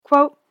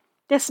Quote,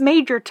 "This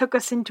major took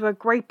us into a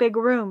great big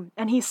room,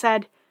 and he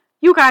said,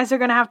 'You guys are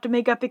going to have to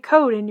make up a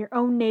code in your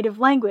own native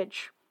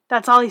language.'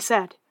 That's all he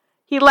said.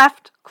 He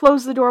left,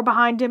 closed the door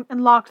behind him,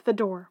 and locked the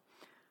door.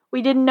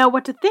 We didn't know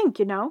what to think,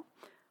 you know.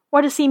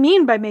 What does he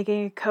mean by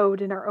making a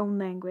code in our own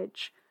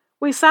language?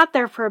 We sat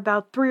there for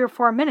about 3 or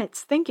 4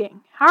 minutes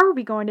thinking, how are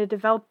we going to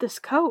develop this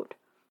code?"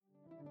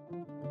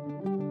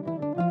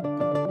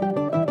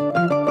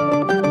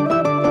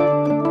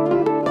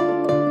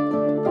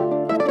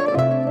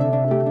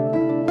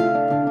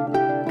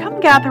 Come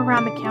gather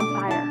around the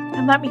campfire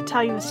and let me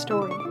tell you a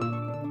story.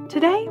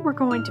 Today we're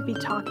going to be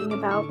talking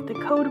about the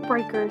code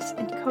breakers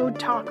and code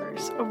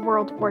talkers of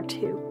World War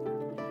II.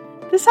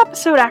 This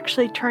episode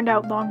actually turned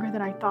out longer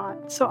than I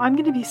thought, so I'm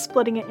going to be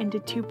splitting it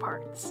into 2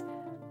 parts.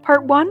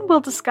 Part 1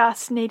 will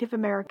discuss Native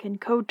American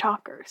code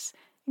talkers,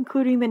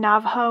 including the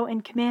Navajo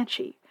and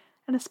Comanche,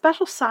 and a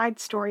special side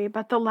story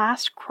about the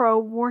last Crow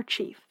war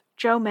chief,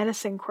 Joe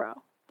Medicine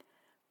Crow.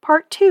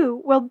 Part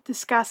 2 will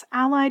discuss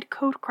Allied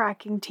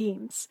code-cracking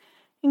teams,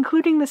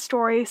 including the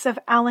stories of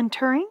Alan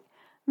Turing,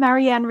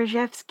 Marianne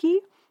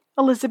Rejewski,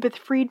 Elizabeth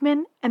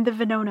Friedman, and the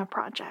Venona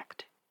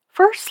Project.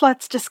 First,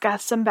 let's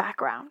discuss some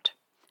background.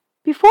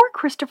 Before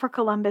Christopher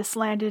Columbus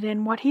landed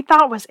in what he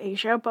thought was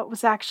Asia, but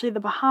was actually the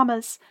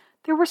Bahamas,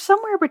 there were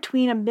somewhere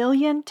between 1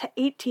 million to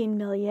 18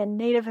 million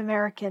Native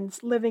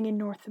Americans living in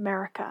North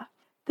America.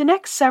 The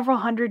next several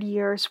hundred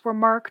years were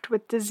marked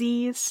with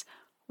disease,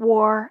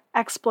 war,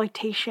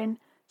 exploitation,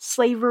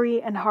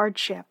 slavery, and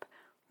hardship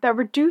that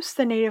reduced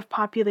the Native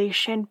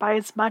population by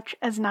as much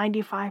as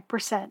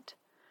 95%.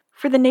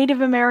 For the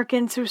Native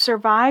Americans who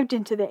survived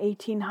into the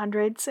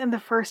 1800s and the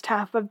first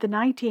half of the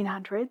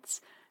 1900s,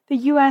 the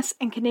U.S.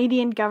 and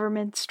Canadian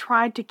governments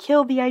tried to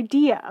kill the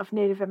idea of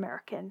Native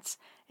Americans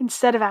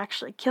instead of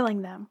actually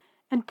killing them,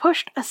 and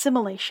pushed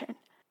assimilation,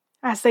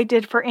 as they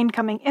did for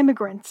incoming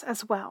immigrants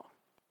as well.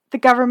 The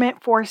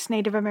government forced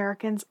Native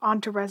Americans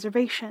onto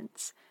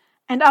reservations,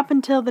 and up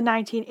until the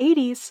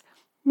 1980s,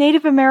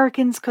 Native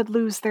Americans could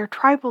lose their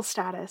tribal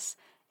status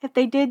if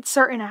they did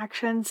certain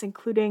actions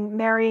including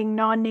marrying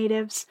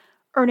non-natives,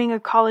 earning a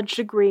college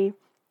degree,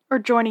 or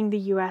joining the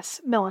U.S.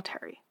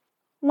 military.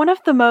 One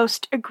of the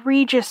most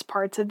egregious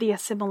parts of the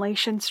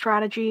assimilation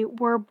strategy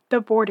were the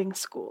boarding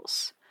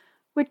schools,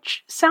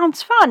 which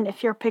sounds fun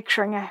if you're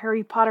picturing a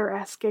Harry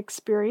Potter-esque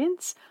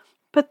experience,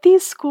 but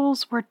these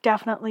schools were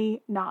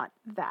definitely not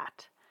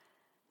that.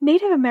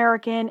 Native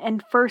American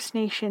and First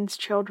Nations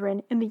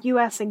children in the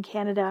U.S. and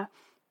Canada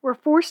were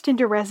forced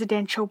into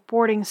residential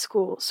boarding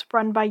schools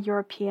run by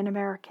European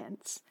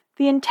Americans.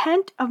 The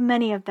intent of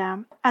many of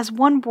them, as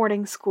one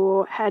boarding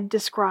school had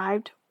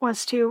described,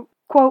 was to,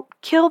 quote,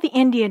 "kill the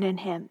Indian in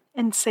him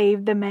and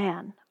save the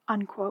man,"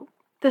 unquote.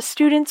 The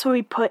students would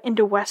be put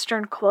into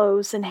Western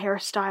clothes and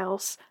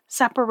hairstyles,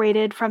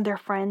 separated from their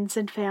friends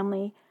and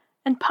family,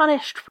 and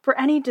punished for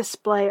any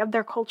display of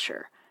their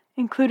culture,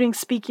 including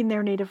speaking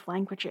their native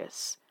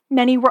languages.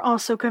 Many were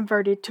also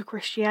converted to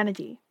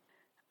Christianity.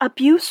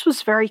 Abuse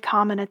was very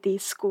common at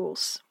these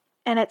schools,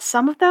 and at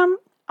some of them,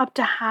 up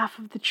to half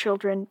of the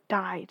children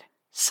died.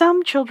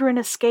 Some children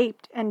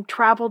escaped and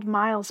traveled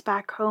miles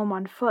back home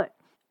on foot.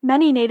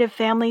 Many Native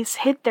families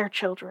hid their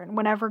children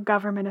whenever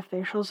government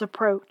officials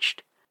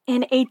approached.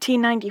 In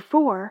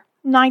 1894,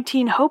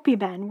 19 Hopi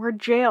men were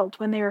jailed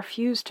when they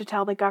refused to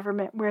tell the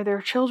government where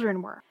their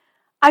children were.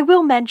 I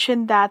will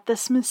mention that the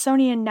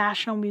Smithsonian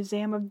National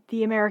Museum of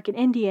the American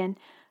Indian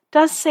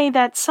does say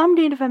that some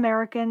Native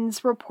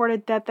Americans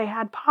reported that they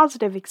had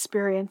positive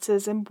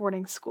experiences in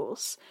boarding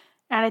schools,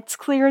 and it's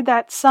clear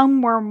that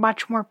some were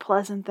much more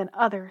pleasant than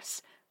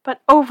others,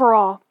 but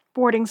overall,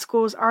 boarding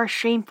schools are a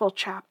shameful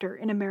chapter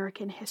in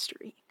American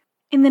history.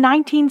 In the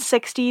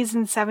 1960s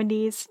and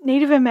 70s,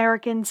 Native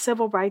American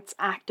civil rights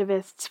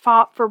activists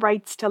fought for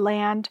rights to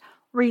land,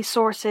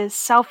 resources,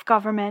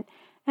 self-government,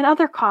 and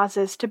other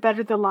causes to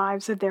better the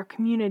lives of their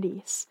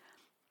communities.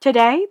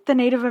 Today, the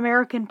Native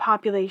American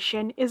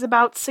population is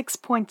about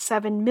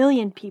 6.7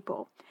 million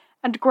people,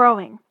 and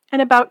growing,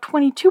 and about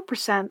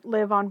 22%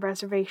 live on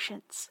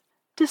reservations.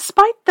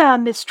 Despite the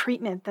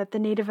mistreatment that the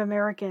Native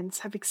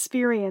Americans have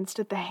experienced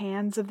at the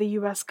hands of the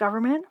U.S.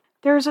 government,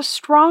 there is a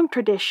strong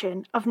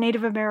tradition of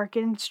Native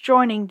Americans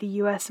joining the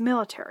U.S.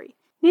 military.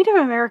 Native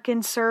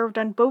Americans served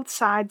on both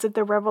sides of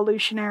the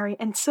Revolutionary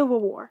and Civil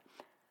War.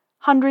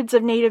 Hundreds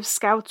of Native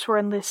Scouts were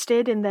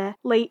enlisted in the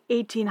late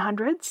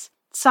 1800s.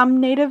 Some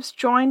Natives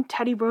joined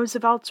Teddy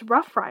Roosevelt's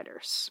Rough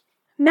Riders.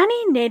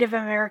 Many Native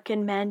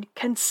American men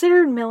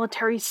considered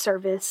military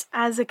service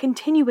as a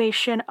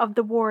continuation of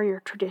the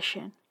warrior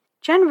tradition.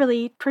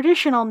 Generally,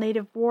 traditional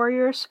Native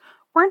warriors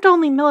weren't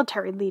only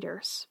military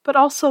leaders, but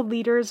also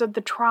leaders of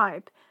the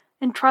tribe,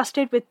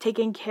 entrusted with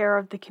taking care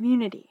of the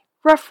community.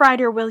 Rough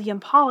Rider William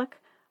Pollock,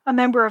 a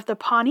member of the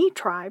Pawnee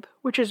tribe,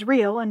 which is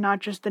real and not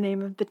just the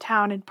name of the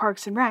town in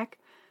Parks and Rec,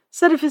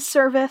 said of his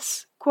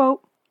service,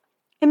 quote,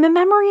 "In the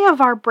memory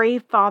of our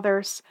brave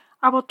fathers,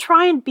 I will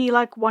try and be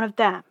like one of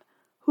them,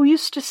 who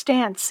used to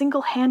stand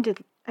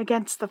single-handed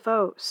against the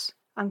foes,"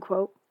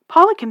 unquote.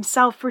 Pollock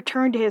himself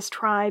returned to his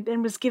tribe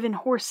and was given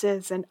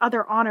horses and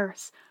other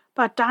honors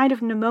but died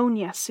of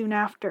pneumonia soon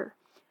after.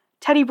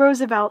 Teddy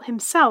Roosevelt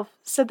himself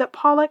said that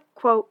Pollock,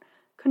 quote,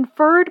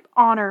 conferred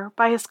honor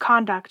by his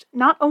conduct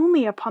not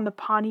only upon the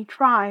Pawnee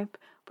tribe,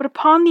 but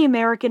upon the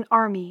American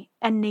army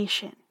and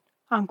nation,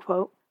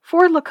 unquote.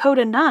 4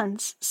 Lakota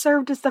nuns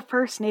served as the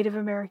first Native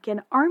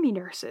American army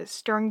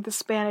nurses during the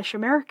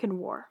Spanish-American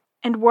War,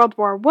 and World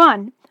War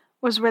I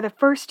was where the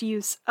first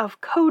use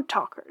of code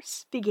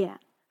talkers began.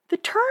 The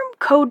term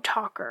code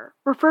talker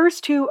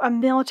refers to a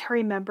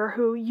military member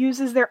who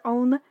uses their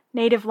own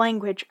native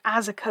language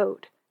as a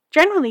code.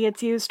 Generally,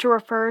 it's used to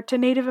refer to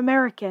Native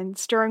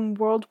Americans during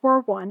World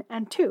War I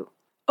and II.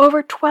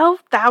 Over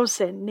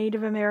 12,000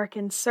 Native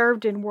Americans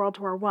served in World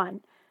War I,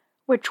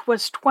 which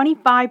was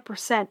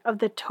 25% of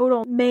the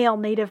total male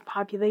Native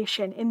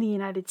population in the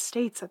United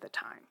States at the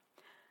time.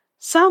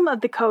 Some of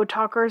the code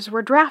talkers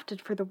were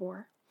drafted for the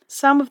war.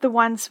 Some of the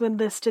ones who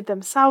enlisted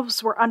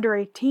themselves were under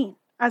 18,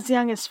 as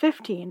young as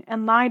 15,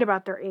 and lied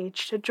about their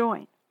age to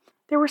join.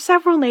 There were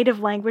several Native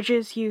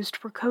languages used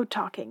for code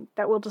talking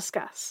that we'll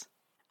discuss.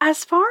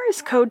 As far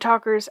as code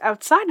talkers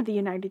outside of the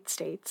United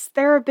States,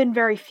 there have been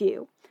very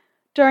few.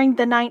 During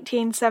the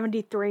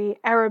 1973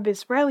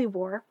 Arab-Israeli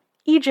War,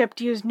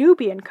 Egypt used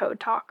Nubian code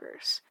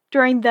talkers.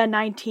 During the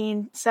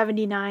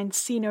 1979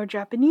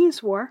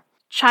 Sino-Japanese War,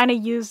 China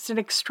used an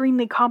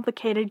extremely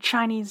complicated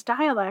Chinese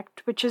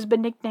dialect, which has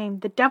been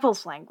nicknamed the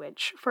Devil's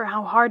Language, for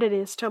how hard it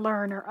is to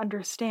learn or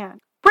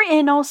understand.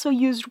 Britain also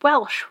used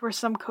Welsh for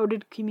some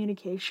coded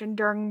communication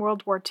during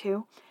World War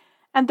II,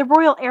 and the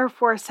Royal Air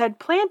Force had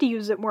planned to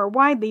use it more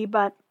widely,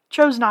 but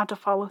chose not to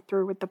follow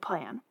through with the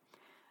plan.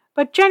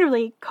 But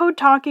generally, code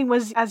talking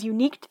was as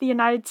unique to the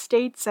United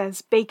States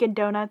as bacon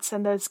donuts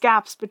and those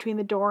gaps between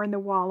the door and the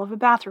wall of a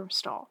bathroom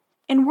stall.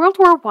 In World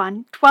War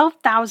I,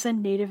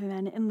 12,000 Native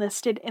men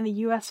enlisted in the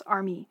U.S.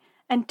 Army,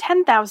 and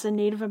 10,000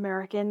 Native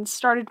Americans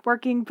started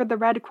working for the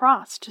Red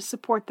Cross to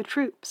support the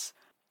troops.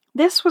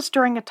 This was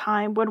during a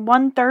time when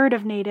 1/3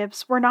 of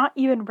Natives were not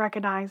even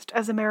recognized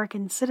as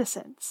American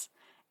citizens,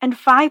 and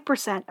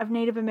 5% of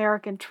Native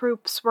American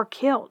troops were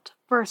killed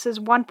versus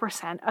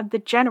 1% of the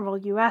general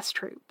U.S.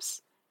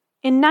 troops.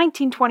 In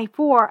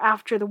 1924,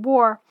 after the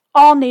war,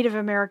 all Native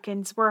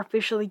Americans were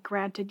officially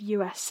granted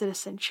U.S.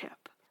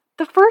 citizenship.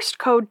 The first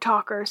code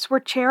talkers were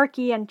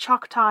Cherokee and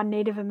Choctaw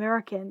Native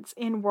Americans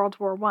in World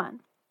War I.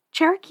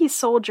 Cherokee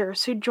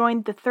soldiers who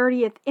joined the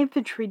 30th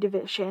Infantry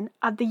Division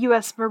of the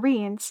U.S.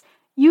 Marines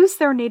used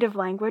their native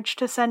language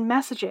to send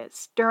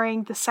messages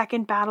during the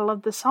Second Battle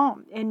of the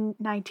Somme in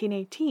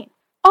 1918.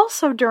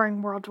 Also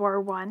during World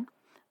War I,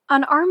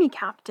 an Army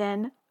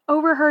captain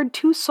overheard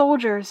 2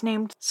 soldiers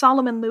named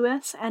Solomon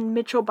Lewis and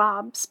Mitchell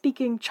Bob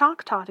speaking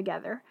Choctaw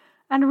together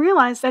and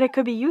realized that it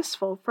could be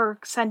useful for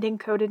sending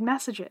coded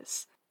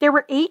messages. There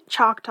were 8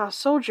 Choctaw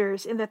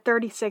soldiers in the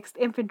 36th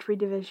Infantry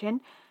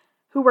Division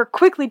who were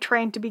quickly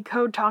trained to be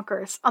code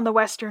talkers on the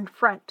Western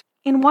Front.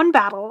 In one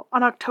battle,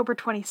 on October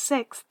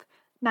 26,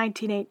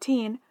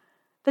 1918,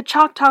 the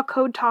Choctaw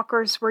code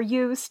talkers were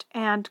used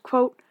and,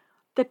 quote,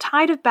 the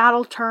tide of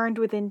battle turned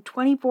within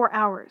 24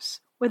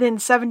 hours. Within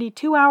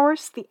 72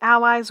 hours, the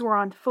Allies were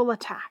on full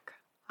attack,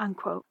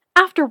 unquote.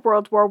 After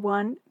World War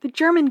I, the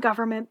German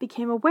government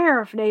became aware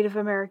of Native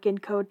American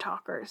code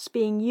talkers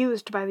being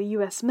used by the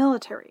U.S.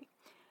 military.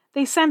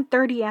 They sent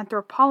 30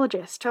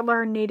 anthropologists to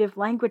learn native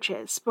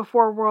languages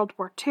before World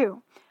War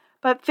II,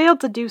 but failed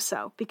to do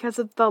so because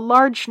of the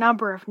large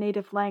number of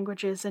native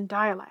languages and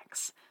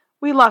dialects.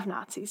 We love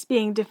Nazis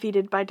being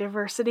defeated by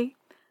diversity.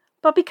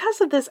 But because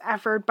of this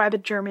effort by the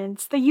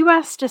Germans, the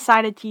U.S.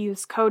 decided to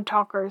use code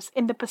talkers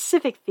in the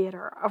Pacific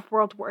theater of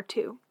World War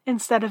II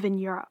instead of in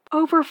Europe.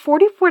 Over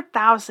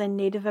 44,000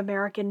 Native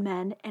American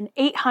men and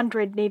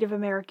 800 Native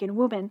American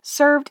women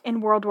served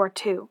in World War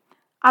II,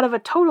 out of a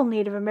total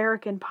Native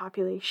American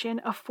population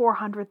of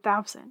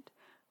 400,000,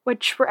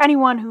 which for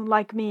anyone who,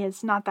 like me,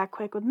 is not that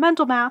quick with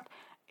mental math,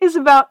 is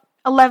about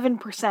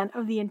 11%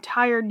 of the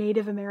entire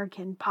Native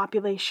American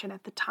population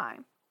at the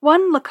time.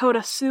 One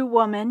Lakota Sioux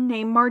woman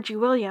named Margie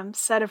Williams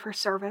said of her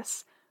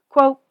service,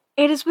 quote,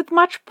 it is with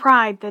much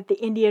pride that the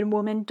Indian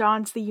woman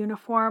dons the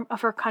uniform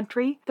of her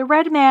country. The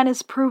red man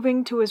is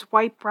proving to his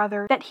white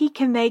brother that he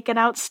can make an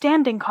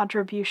outstanding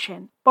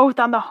contribution, both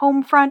on the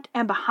home front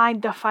and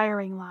behind the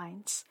firing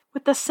lines.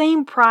 With the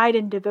same pride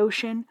and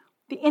devotion,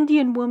 the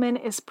Indian woman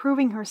is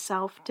proving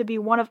herself to be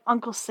one of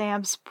Uncle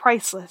Sam's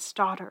priceless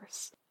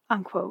daughters,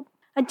 unquote.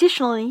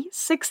 Additionally,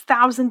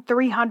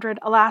 6,300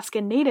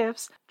 Alaskan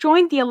natives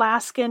joined the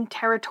Alaskan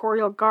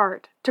Territorial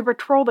Guard to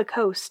patrol the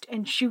coast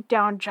and shoot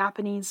down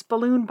Japanese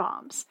balloon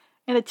bombs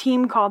in a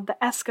team called the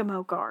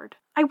Eskimo Guard.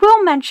 I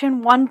will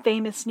mention one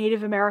famous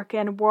Native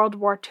American World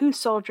War II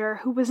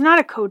soldier who was not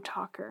a code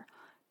talker,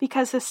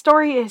 because his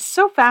story is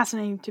so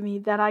fascinating to me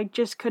that I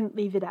just couldn't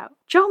leave it out.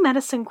 Joe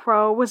Medicine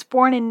Crow was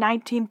born in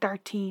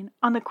 1913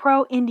 on the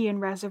Crow Indian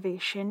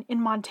Reservation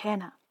in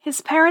Montana. His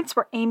parents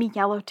were Amy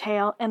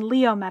Yellowtail and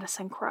Leo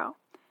Medicine Crow.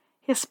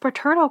 His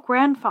paternal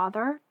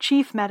grandfather,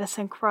 Chief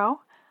Medicine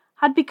Crow,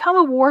 had become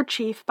a war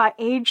chief by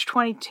age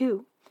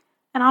 22,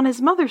 and on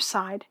his mother's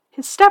side,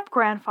 his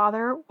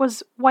step-grandfather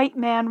was White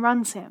Man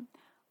Runs Him,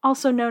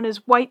 also known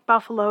as White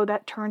Buffalo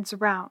That Turns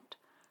Around.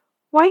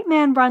 White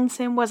Man Runs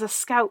Him was a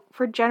scout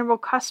for General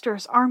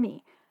Custer's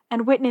army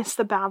and witnessed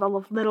the Battle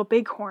of Little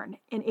Bighorn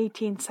in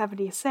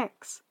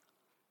 1876.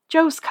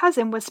 Joe's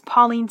cousin was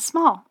Pauline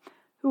Small,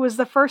 who was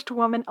the first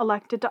woman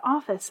elected to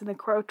office in the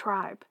Crow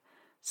tribe.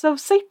 So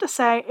safe to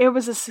say it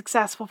was a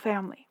successful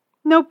family.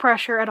 No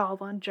pressure at all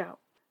on Joe.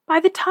 By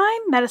the time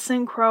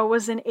Medicine Crow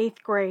was in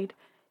 8th grade,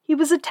 he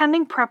was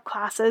attending prep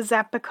classes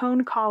at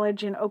Bacone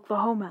College in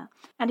Oklahoma,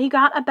 and he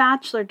got a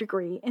bachelor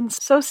degree in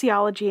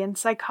sociology and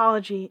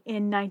psychology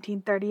in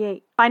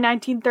 1938. By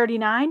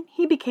 1939,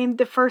 he became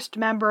the first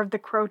member of the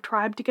Crow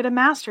tribe to get a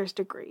master's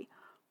degree,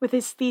 with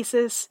his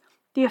thesis,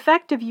 The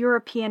Effect of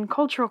European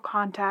Cultural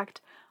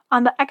Contact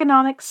on the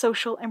Economic,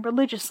 Social, and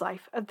Religious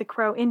Life of the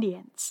Crow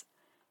Indians.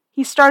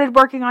 He started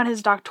working on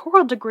his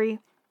doctoral degree,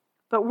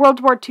 but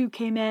World War II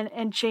came in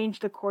and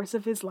changed the course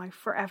of his life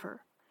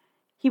forever.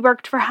 He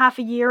worked for half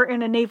a year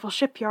in a naval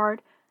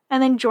shipyard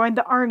and then joined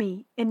the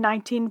Army in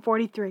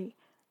 1943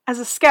 as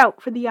a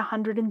scout for the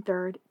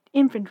 103rd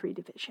Infantry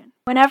Division.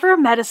 Whenever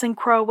Medicine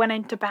Crow went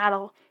into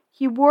battle,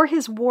 he wore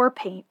his war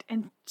paint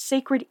and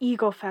sacred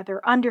eagle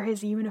feather under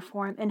his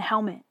uniform and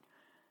helmet.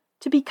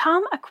 To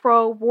become a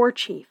Crow war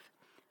chief,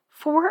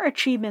 4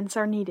 achievements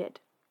are needed: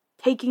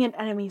 taking an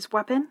enemy's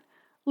weapon,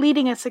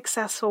 leading a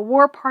successful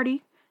war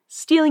party,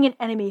 stealing an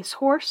enemy's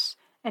horse,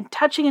 and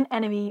touching an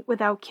enemy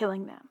without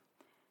killing them.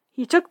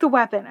 He took the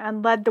weapon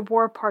and led the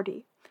war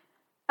party.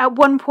 At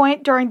one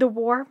point during the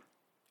war,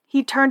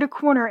 he turned a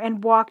corner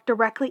and walked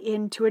directly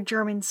into a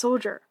German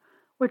soldier,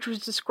 which was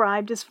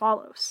described as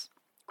follows.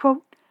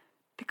 Quote,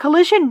 "The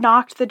collision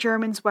knocked the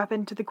German's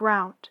weapon to the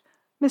ground.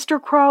 Mr.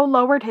 Crow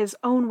lowered his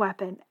own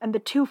weapon, and the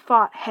two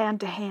fought hand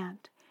to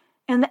hand.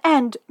 In the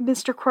end,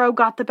 Mr. Crow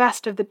got the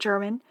best of the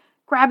German,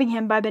 grabbing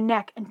him by the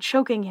neck and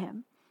choking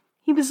him.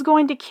 He was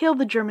going to kill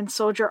the German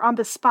soldier on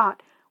the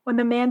spot when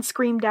the man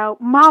screamed out,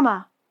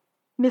 'Mama!'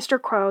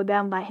 Mr. Crow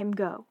then let him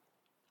go."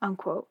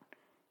 Unquote.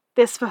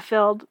 This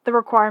fulfilled the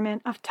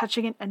requirement of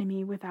touching an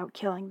enemy without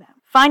killing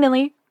them.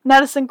 Finally,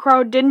 Medicine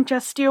Crow didn't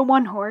just steal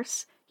 1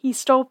 horse, he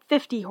stole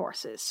 50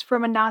 horses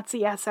from a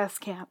Nazi SS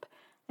camp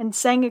and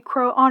sang a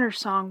Crow honor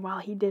song while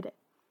he did it.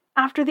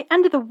 After the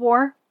end of the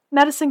war,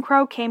 Medicine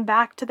Crow came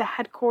back to the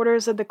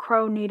headquarters of the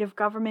Crow Native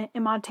government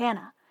in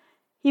Montana.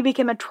 He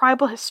became a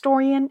tribal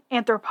historian,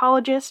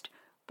 anthropologist,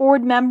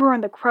 board member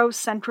on the Crow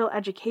Central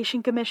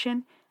Education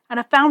Commission, and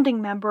a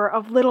founding member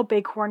of Little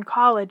Bighorn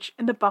College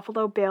in the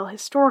Buffalo Bill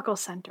Historical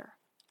Center.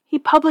 He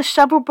published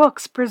several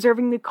books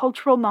preserving the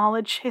cultural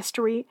knowledge,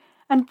 history,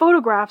 and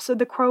photographs of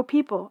the Crow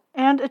people,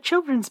 and a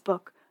children's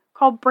book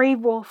called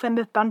Brave Wolf and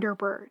the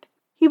Thunderbird.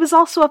 He was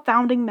also a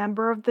founding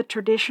member of the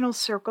Traditional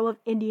Circle of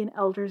Indian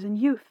Elders and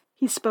Youth.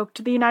 He spoke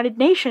to the United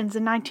Nations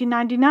in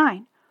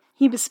 1999.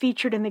 He was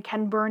featured in the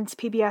Ken Burns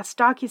PBS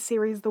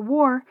docuseries The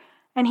War,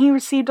 and he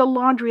received a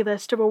laundry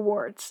list of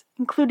awards,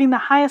 including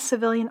the highest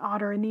civilian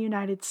honor in the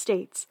United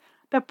States,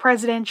 the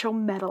Presidential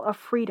Medal of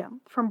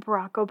Freedom from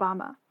Barack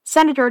Obama.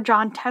 Senator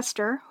John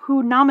Tester,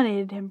 who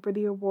nominated him for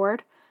the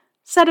award,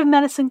 said of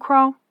Medicine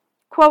Crow,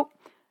 quote,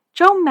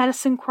 "Joe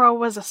Medicine Crow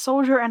was a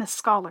soldier and a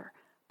scholar,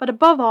 but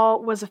above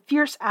all was a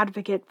fierce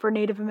advocate for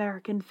Native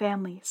American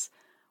families.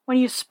 When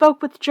you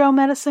spoke with Joe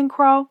Medicine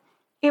Crow,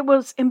 it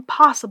was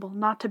impossible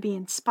not to be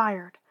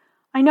inspired.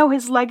 I know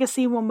his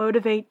legacy will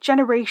motivate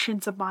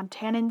generations of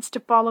Montanans to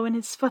follow in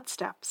his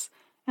footsteps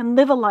and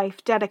live a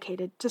life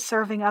dedicated to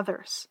serving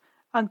others."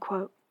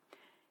 Unquote.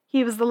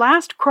 He was the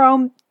last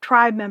Crow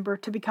tribe member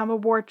to become a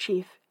war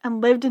chief and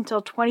lived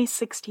until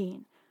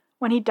 2016,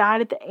 when he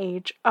died at the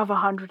age of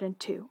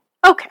 102.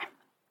 Okay,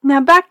 now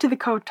back to the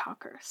Code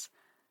Talkers.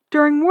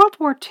 During World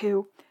War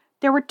II,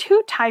 there were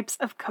 2 types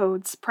of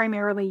codes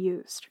primarily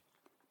used.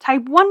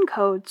 Type 1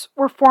 codes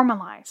were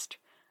formalized.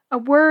 A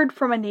word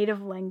from a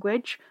native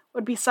language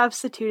would be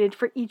substituted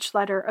for each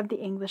letter of the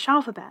English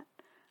alphabet.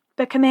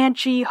 The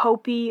Comanche,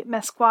 Hopi,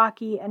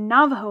 Meskwaki, and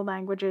Navajo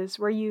languages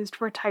were used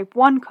for Type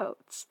 1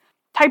 codes.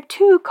 Type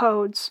 2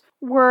 codes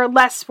were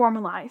less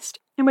formalized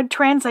and would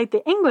translate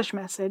the English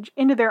message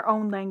into their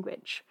own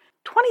language.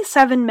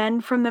 27 men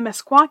from the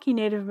Meskwaki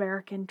Native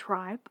American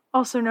tribe,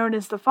 also known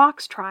as the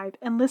Fox tribe,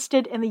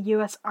 enlisted in the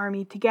U.S.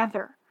 Army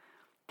together.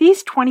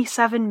 These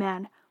 27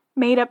 men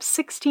made up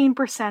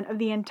 16% of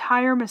the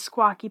entire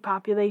Meskwaki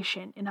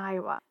population in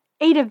Iowa.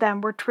 8 of them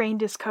were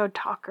trained as code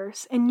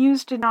talkers and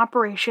used in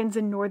operations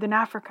in northern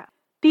Africa.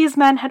 These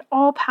men had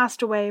all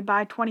passed away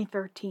by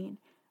 2013,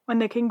 when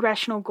the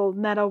Congressional Gold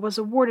Medal was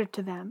awarded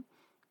to them,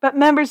 but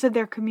members of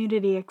their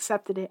community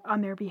accepted it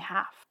on their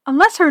behalf. A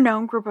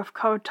lesser-known group of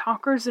code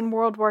talkers in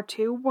World War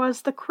II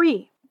was the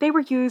Cree. They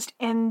were used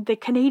in the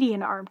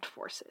Canadian Armed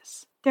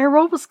Forces. Their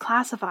role was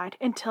classified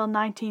until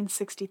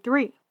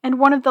 1963, and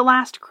one of the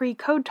last Cree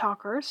code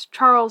talkers,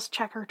 Charles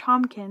Checker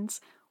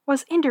Tompkins,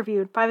 was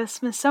interviewed by the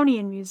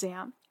Smithsonian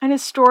Museum, and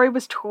his story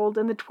was told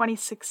in the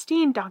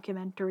 2016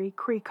 documentary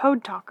Cree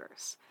Code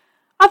Talkers.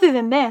 Other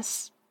than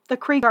this, the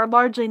Creek are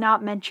largely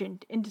not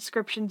mentioned in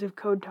descriptions of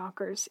code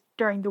talkers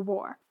during the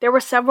war. There were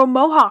several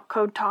Mohawk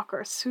code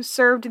talkers who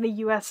served in the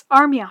U.S.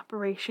 Army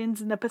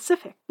operations in the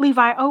Pacific.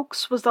 Levi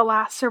Oakes was the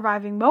last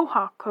surviving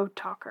Mohawk code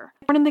talker,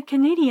 born in the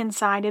Canadian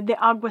side of the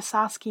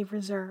Akwesasne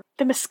Reserve.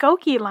 The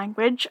Muskogee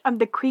language of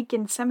the Creek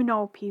and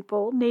Seminole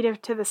people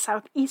native to the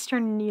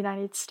southeastern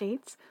United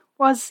States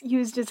was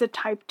used as a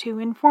Type 2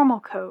 informal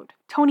code.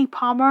 Tony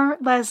Palmer,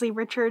 Leslie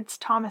Richards,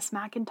 Thomas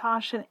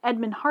McIntosh, and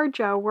Edmund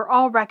Harjo were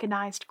all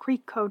recognized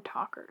Creek code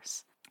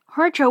talkers.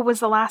 Harjo was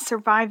the last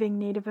surviving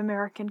Native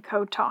American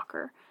code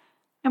talker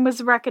and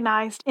was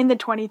recognized in the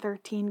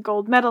 2013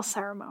 gold medal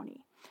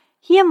ceremony.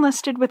 He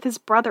enlisted with his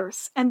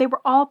brothers, and they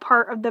were all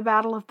part of the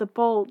Battle of the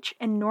Bulge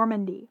in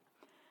Normandy.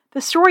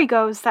 The story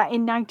goes that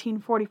in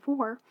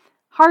 1944,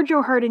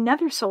 Harjo heard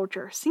another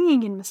soldier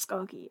singing in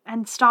Muskogee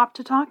and stopped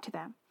to talk to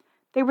them.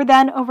 They were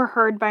then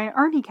overheard by an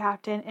army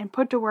captain and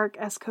put to work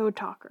as code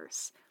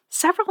talkers.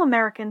 Several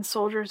American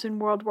soldiers in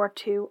World War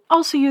II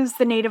also used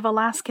the native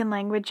Alaskan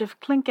language of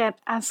Tlingit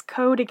as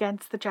code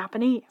against the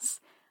Japanese.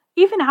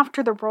 Even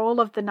after the role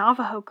of the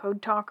Navajo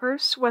code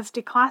talkers was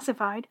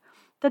declassified,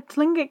 the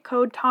Tlingit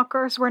code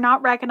talkers were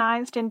not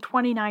recognized in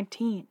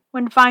 2019,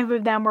 when 5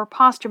 of them were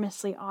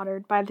posthumously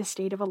honored by the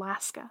state of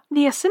Alaska.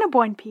 The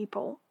Assiniboine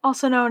people,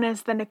 also known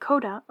as the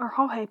Nakota or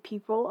Hohe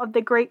people of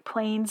the Great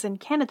Plains in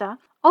Canada,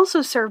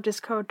 also served as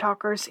code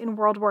talkers in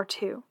World War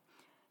II.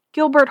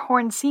 Gilbert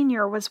Horn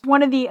Sr. was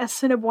one of the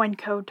Assiniboine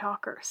code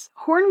talkers.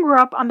 Horn grew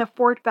up on the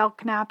Fort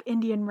Belknap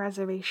Indian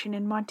Reservation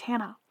in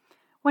Montana.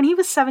 When he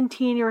was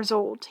 17 years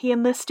old, he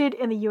enlisted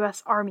in the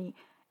U.S. Army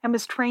and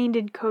was trained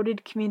in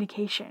coded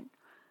communication.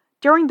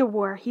 During the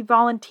war, he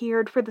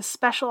volunteered for the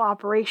Special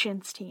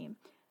Operations Team,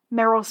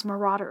 Merrill's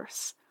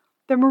Marauders.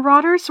 The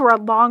Marauders were a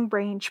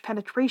long-range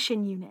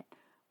penetration unit,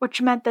 which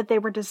meant that they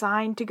were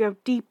designed to go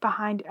deep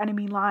behind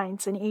enemy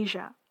lines in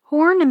Asia.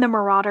 Horn and the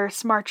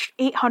Marauders marched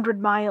 800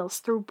 miles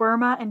through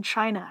Burma and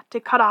China to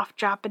cut off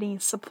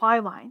Japanese supply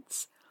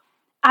lines.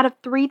 Out of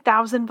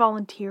 3,000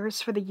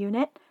 volunteers for the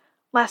unit,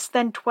 less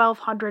than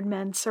 1,200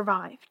 men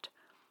survived.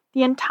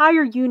 The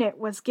entire unit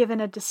was given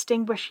a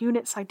Distinguished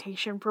Unit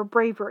Citation for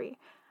bravery,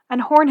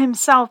 and Horn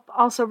himself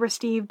also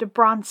received a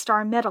Bronze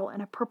Star Medal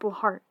and a Purple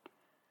Heart.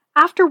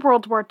 After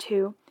World War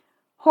II,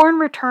 Horn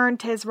returned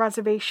to his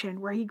reservation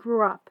where he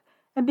grew up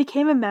and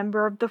became a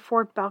member of the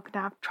Fort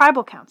Belknap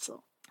Tribal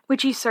Council,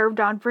 which he served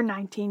on for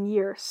 19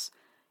 years.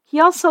 He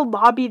also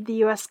lobbied the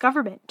U.S.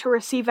 government to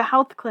receive a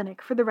health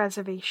clinic for the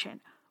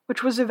reservation,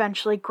 which was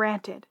eventually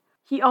granted.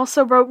 He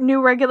also wrote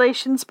new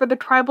regulations for the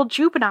Tribal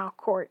Juvenile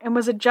Court and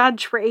was a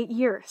judge for 8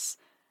 years.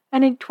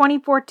 And in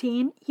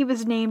 2014, he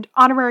was named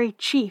Honorary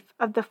Chief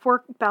of the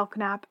Fort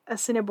Belknap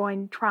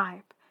Assiniboine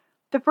Tribe,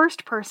 the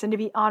first person to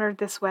be honored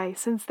this way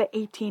since the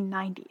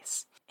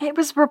 1890s. It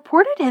was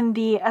reported in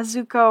the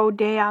Azuko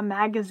Dea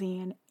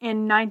magazine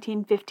in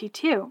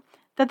 1952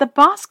 that the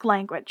Basque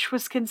language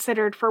was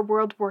considered for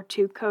World War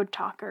II code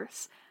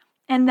talkers,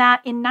 and that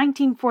in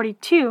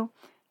 1942,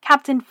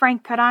 Captain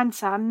Frank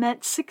Carranza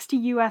met 60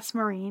 U.S.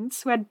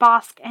 Marines who had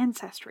Basque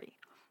ancestry,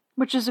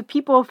 which is a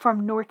people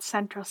from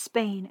north-central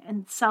Spain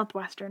and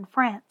southwestern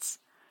France.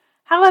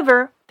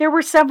 However, there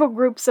were several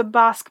groups of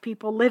Basque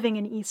people living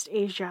in East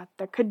Asia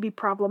that could be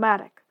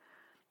problematic.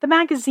 The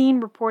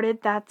magazine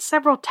reported that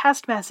several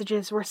test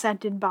messages were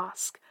sent in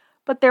Basque,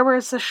 but there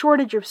was a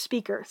shortage of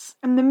speakers,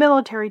 and the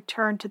military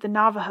turned to the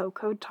Navajo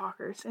code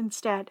talkers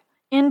instead.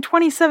 In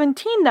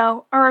 2017,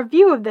 though, a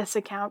review of this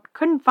account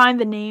couldn't find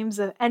the names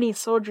of any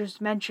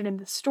soldiers mentioned in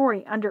the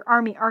story under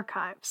Army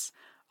archives,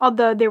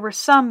 although there were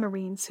some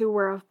Marines who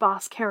were of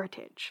Basque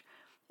heritage.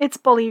 It's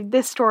believed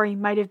this story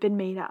might have been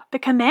made up. The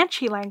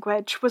Comanche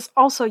language was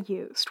also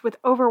used, with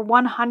over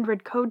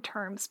 100 code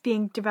terms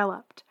being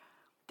developed.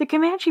 The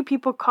Comanche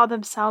people call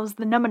themselves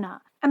the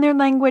Numina, and their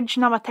language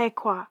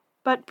Namatequa,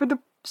 but for the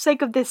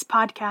sake of this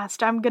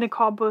podcast, I'm going to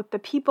call both the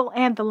people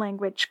and the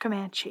language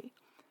Comanche.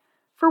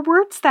 For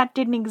words that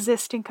didn't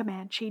exist in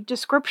Comanche,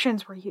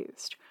 descriptions were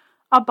used.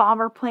 A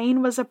bomber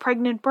plane was a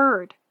pregnant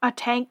bird, a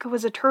tank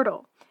was a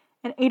turtle,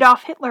 and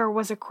Adolf Hitler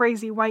was a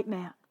crazy white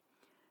man.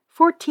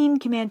 14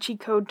 Comanche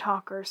code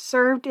talkers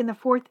served in the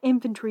 4th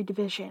Infantry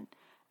Division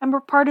and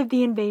were part of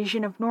the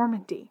invasion of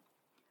Normandy.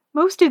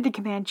 Most of the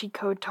Comanche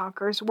code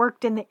talkers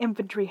worked in the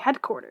infantry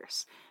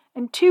headquarters,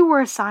 and 2 were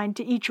assigned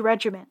to each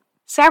regiment.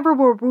 Several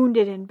were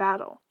wounded in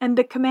battle, and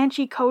the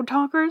Comanche code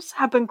talkers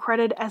have been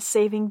credited as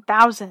saving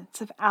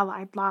thousands of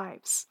Allied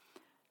lives.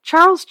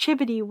 Charles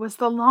Chivity was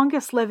the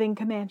longest-living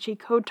Comanche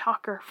code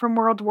talker from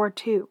World War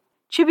II.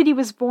 Chivity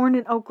was born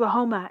in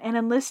Oklahoma and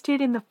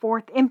enlisted in the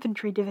 4th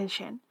Infantry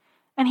Division,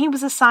 and he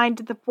was assigned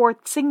to the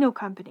 4th Signal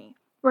Company,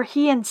 where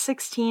he and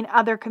 16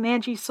 other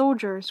Comanche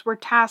soldiers were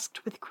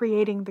tasked with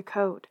creating the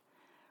code.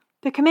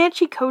 The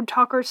Comanche code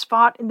talkers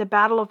fought in the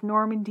Battle of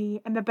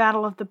Normandy and the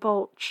Battle of the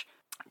Bulge.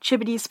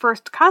 Chivity's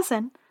first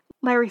cousin,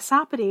 Larry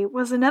Sapedi,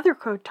 was another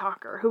code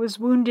talker who was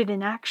wounded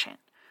in action.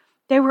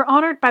 They were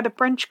honored by the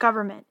French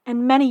government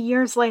and many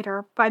years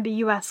later by the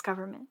U.S.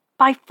 government.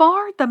 By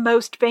far the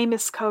most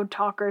famous code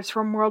talkers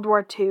from World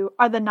War II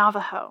are the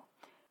Navajo.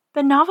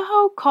 The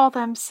Navajo call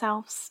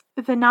themselves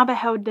the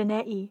Navajo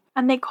Diné,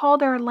 and they call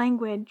their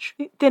language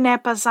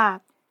Diné-Pazat.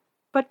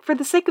 But for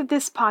the sake of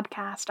this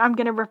podcast, I'm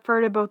going to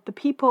refer to both the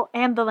people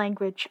and the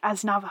language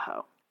as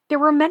Navajo. There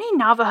were many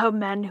Navajo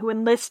men who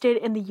enlisted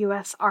in the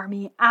U.S.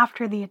 Army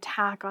after the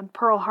attack on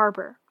Pearl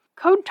Harbor.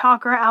 Code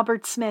talker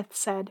Albert Smith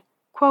said,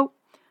 quote,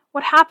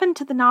 "What happened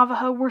to the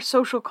Navajo were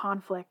social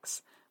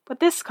conflicts, but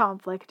this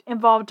conflict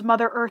involved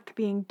Mother Earth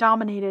being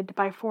dominated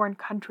by foreign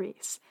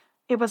countries.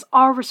 It was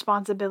our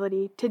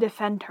responsibility to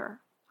defend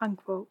her."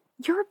 Unquote.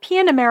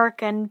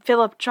 European-American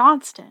Philip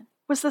Johnston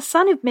was the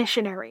son of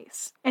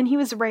missionaries, and he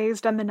was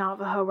raised on the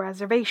Navajo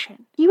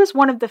reservation. He was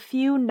one of the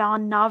few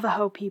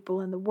non-Navajo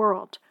people in the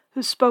world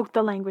who spoke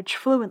the language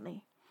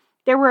fluently.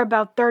 There were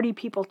about 30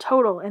 people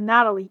total in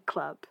that elite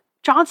club.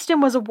 Johnston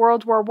was a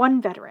World War I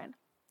veteran,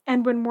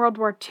 and when World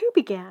War II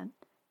began,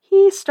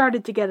 he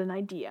started to get an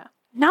idea.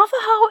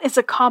 Navajo is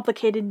a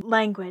complicated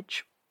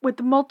language with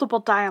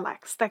multiple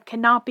dialects that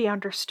cannot be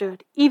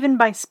understood even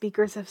by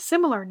speakers of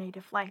similar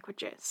native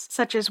languages,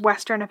 such as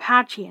Western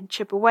Apache and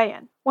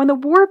Chippewayan. When the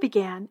war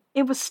began,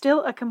 it was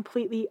still a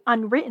completely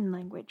unwritten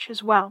language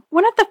as well.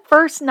 One of the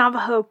first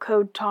Navajo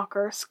code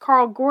talkers,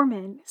 Carl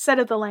Gorman, said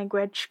of the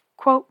language,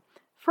 quote,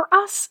 "For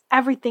us,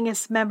 everything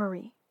is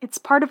memory. It's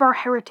part of our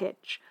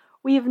heritage.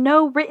 We have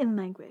no written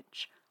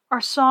language.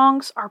 Our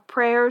songs, our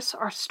prayers,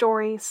 our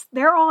stories,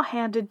 they're all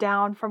handed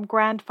down from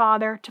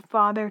grandfather to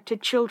father to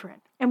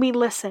children. And we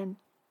listen,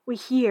 we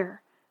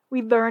hear,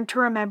 we learn to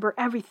remember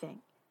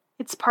everything.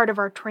 It's part of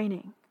our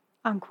training."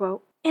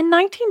 Unquote. In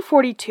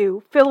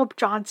 1942, Philip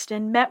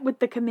Johnston met with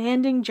the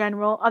commanding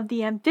general of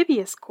the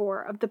Amphibious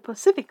Corps of the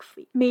Pacific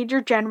Fleet, Major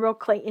General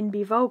Clayton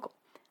B. Vogel,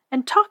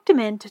 and talked him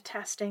into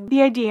testing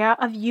the idea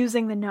of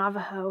using the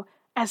Navajo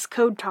as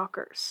code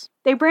talkers.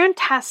 They ran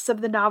tests of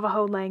the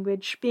Navajo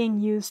language being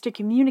used to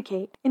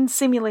communicate in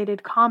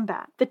simulated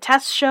combat. The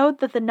tests showed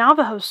that the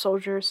Navajo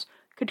soldiers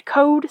could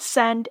code,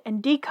 send,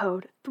 and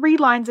decode 3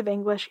 lines of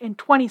English in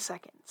 20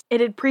 seconds.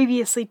 It had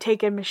previously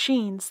taken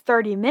machines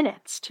 30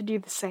 minutes to do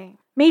the same.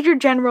 Major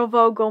General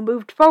Vogel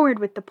moved forward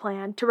with the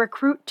plan to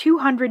recruit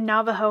 200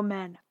 Navajo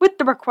men, with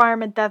the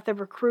requirement that the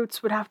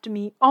recruits would have to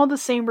meet all the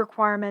same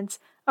requirements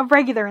of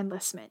regular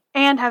enlistment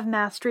and have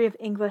mastery of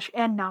English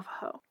and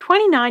Navajo.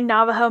 29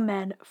 Navajo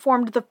men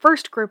formed the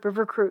first group of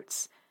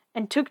recruits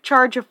and took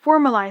charge of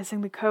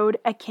formalizing the code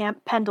at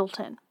Camp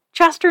Pendleton.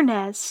 Chester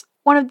Nez,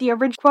 one of the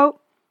original,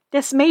 quote,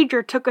 "This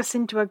major took us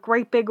into a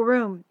great big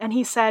room, and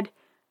he said,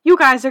 'You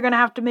guys are going to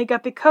have to make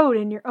up a code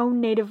in your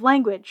own native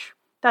language.'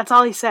 That's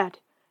all he said.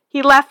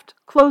 He left,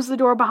 closed the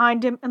door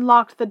behind him, and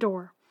locked the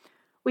door.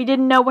 We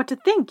didn't know what to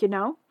think, you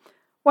know.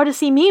 What does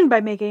he mean by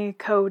making a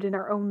code in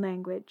our own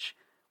language?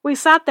 We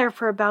sat there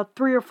for about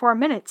 3 or 4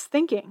 minutes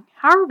thinking,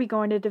 how are we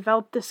going to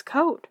develop this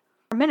code?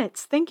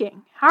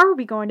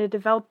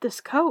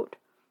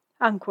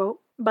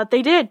 Unquote. But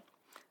they did.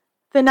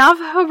 The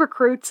Navajo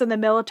recruits and the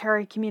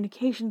military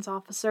communications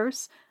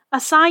officers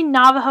assigned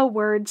Navajo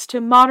words to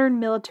modern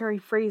military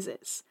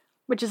phrases,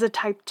 which is a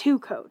Type 2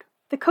 code.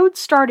 The code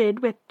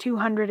started with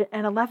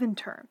 211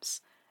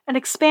 terms and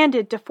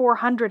expanded to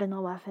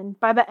 411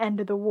 by the end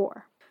of the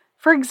war.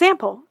 For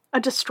example, a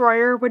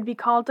destroyer would be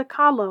called a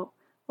kalo,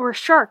 or a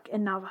shark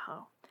in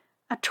Navajo.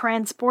 A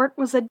transport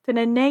was a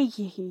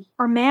dineyihi,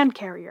 or man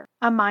carrier.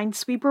 A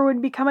minesweeper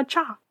would become a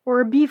cha, or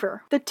a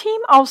beaver. The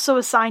team also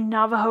assigned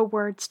Navajo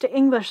words to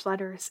English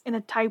letters in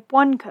a Type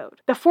 1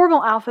 code. The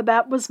formal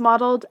alphabet was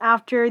modeled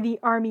after the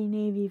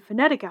Army-Navy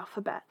phonetic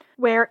alphabet,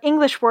 where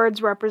English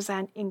words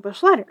represent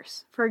English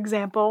letters. For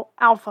example,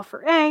 Alpha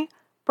for A,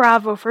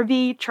 Bravo for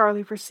B,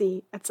 Charlie for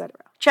C, etc.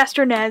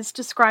 Chester Nez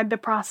described the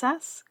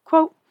process,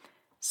 quote,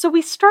 "So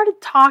we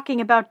started talking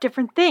about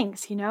different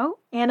things,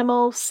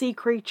 animals, sea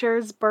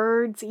creatures,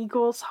 birds,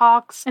 eagles,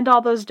 hawks, and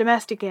all those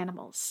domestic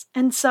animals.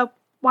 And so,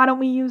 why don't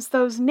we use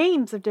those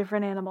names of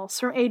different animals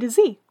from A to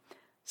Z?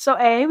 So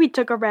A, we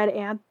took a red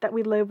ant that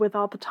we live with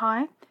all the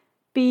time.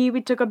 B,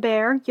 we took a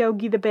bear,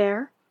 Yogi the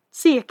bear.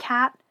 C, a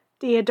cat.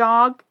 D, a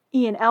dog.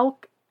 E, an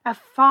elk. F,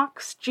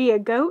 fox. G, a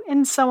goat,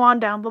 and so on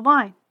down the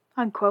line."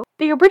 Unquote.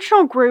 The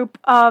original group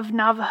of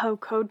Navajo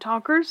code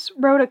talkers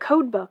wrote a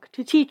code book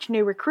to teach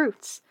new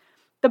recruits.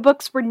 The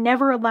books were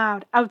never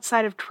allowed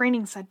outside of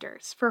training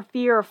centers for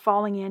fear of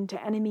falling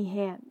into enemy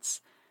hands.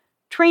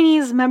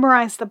 Trainees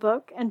memorized the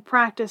book and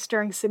practiced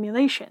during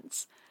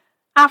simulations.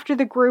 After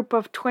the group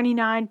of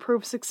 29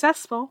 proved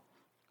successful,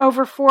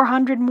 over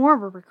 400 more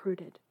were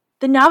recruited.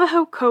 The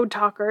Navajo code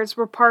talkers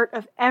were part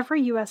of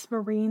every U.S.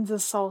 Marines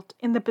assault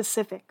in the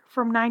Pacific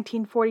from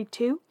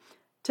 1942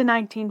 to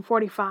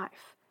 1945.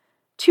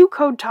 2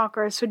 code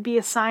talkers would be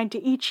assigned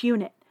to each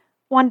unit,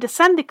 one to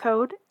send the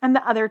code and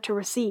the other to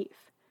receive.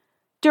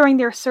 During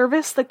their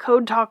service, the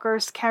code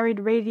talkers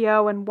carried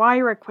radio and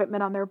wire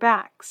equipment on their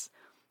backs.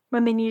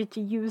 When they needed to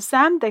use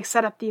them, they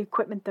set up the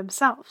equipment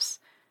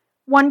themselves.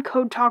 One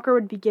code talker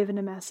would be given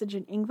a message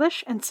in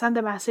English and send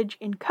the message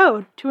in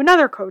code to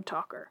another code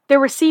talker. The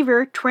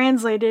receiver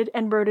translated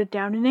and wrote it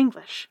down in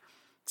English.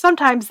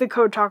 Sometimes the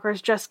code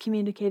talkers just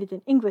communicated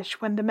in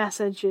English when the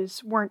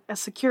messages weren't a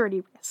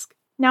security risk.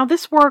 Now,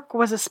 this work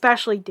was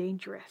especially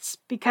dangerous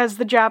because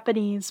the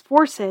Japanese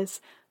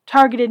forces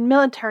targeted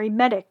military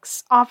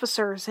medics,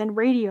 officers, and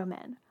radio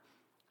men.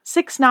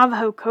 6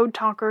 Navajo code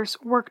talkers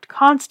worked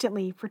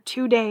constantly for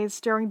 2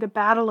 days during the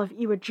Battle of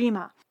Iwo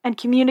Jima and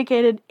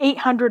communicated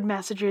 800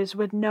 messages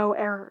with no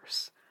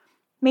errors.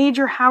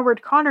 Major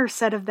Howard Connors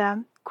said of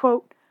them,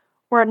 quote,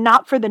 "Were it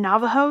not for the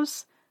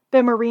Navajos,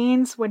 the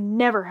Marines would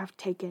never have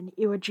taken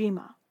Iwo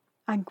Jima,"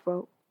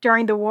 unquote.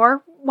 During the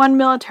war, one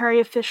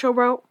military official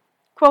wrote,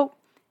 quote,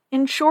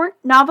 "In short,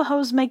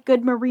 Navajos make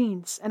good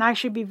Marines, and I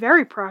should be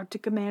very proud to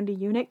command a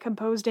unit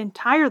composed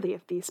entirely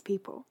of these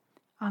people,"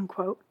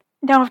 unquote.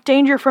 Now, if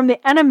danger from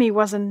the enemy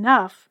wasn't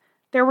enough,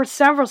 there were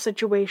several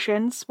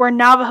situations where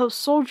Navajo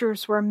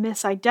soldiers were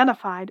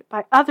misidentified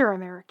by other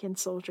American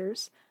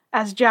soldiers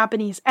as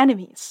Japanese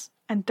enemies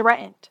and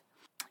threatened.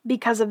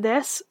 Because of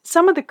this,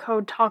 some of the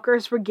code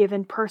talkers were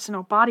given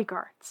personal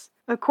bodyguards.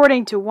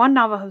 According to one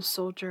Navajo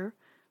soldier,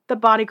 the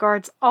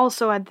bodyguards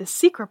also had the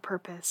secret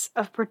purpose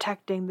of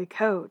protecting the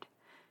code.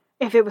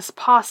 If it was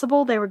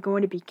possible they were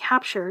going to be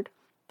captured,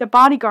 the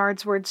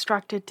bodyguards were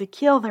instructed to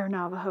kill their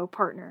Navajo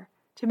partner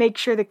to make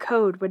sure the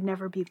code would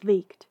never be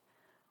leaked.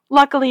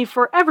 Luckily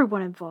for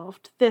everyone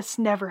involved, this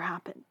never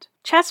happened.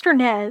 Chester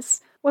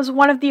Nez was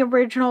one of the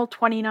original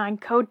 29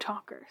 code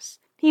talkers.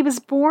 He was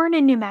born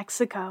in New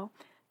Mexico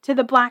to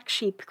the Black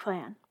Sheep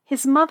clan.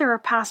 His mother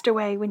passed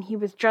away when he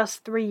was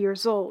just 3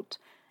 years old,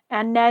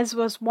 and Nez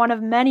was one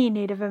of many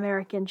Native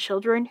American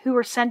children who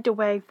were sent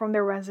away from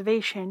their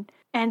reservation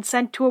and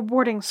sent to a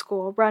boarding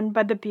school run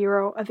by the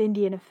Bureau of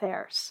Indian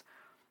Affairs.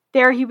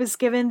 There he was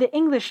given the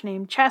English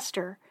name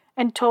Chester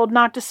and told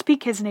not to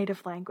speak his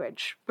native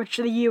language, which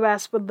the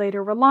U.S. would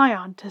later rely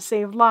on to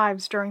save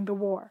lives during the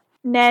war.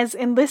 Nez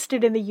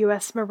enlisted in the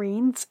U.S.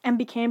 Marines and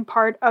became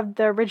part of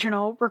the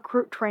original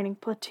recruit training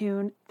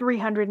platoon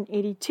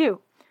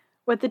 382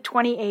 with the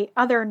 28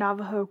 other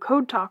Navajo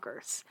code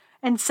talkers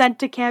and sent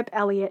to Camp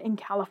Elliott in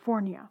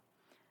California.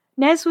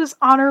 Nez was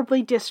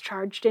honorably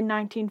discharged in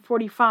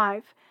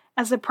 1945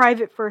 as a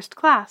private first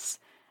class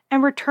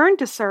and returned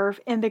to serve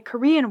in the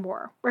Korean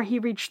War, where he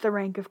reached the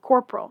rank of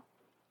corporal.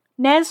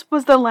 Nez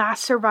was the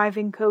last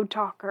surviving code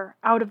talker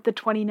out of the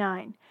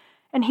 29,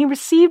 and he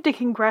received a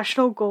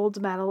Congressional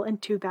Gold Medal in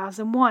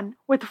 2001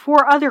 with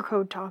 4 other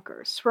code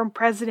talkers from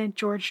President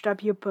George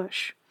W.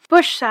 Bush.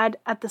 Bush said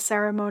at the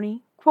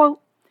ceremony,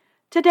 quote,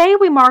 "Today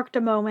we marked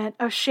a moment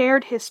of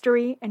shared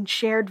history and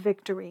shared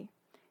victory.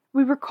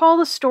 We recall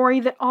a story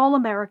that all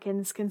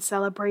Americans can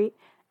celebrate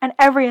and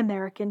every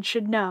American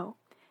should know.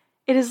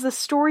 It is the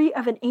story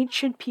of an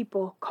ancient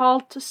people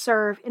called to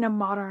serve in a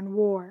modern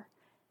war.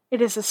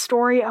 It is a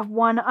story of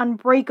one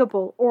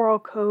unbreakable oral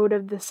code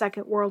of the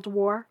Second World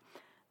War,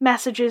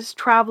 messages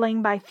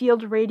traveling by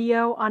field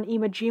radio on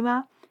Iwo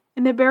Jima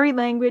in the very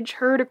language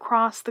heard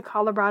across the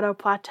Colorado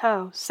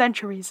Plateau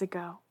centuries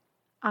ago."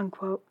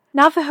 Unquote.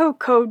 Navajo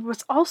code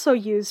was also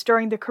used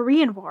during the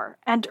Korean War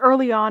and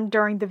early on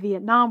during the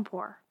Vietnam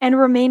War, and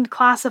remained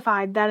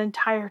classified that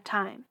entire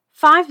time.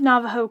 5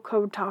 Navajo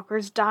code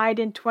talkers died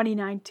in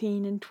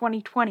 2019 and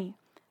 2020.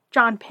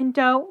 John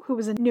Pinto, who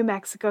was a New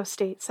Mexico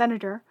state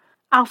senator,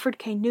 Alfred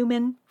K.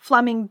 Newman,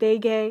 Fleming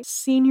Begay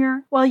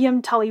Sr.,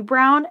 William Tully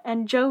Brown,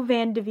 and Joe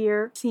Van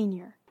Devere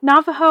Sr.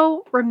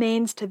 Navajo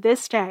remains to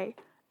this day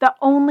the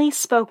only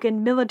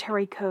spoken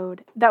military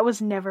code that was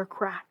never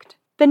cracked.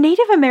 The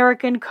Native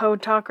American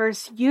code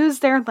talkers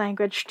used their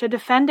language to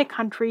defend a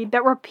country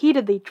that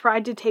repeatedly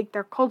tried to take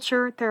their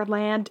culture, their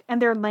land,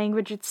 and their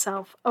language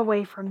itself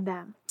away from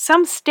them.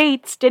 Some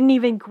states didn't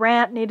even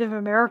grant Native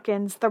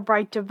Americans the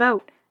right to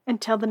vote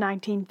until the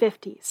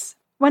 1950s.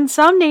 When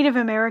some Native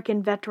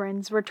American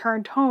veterans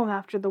returned home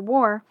after the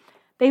war,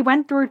 they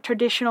went through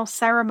traditional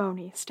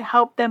ceremonies to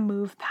help them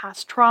move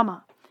past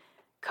trauma.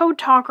 Code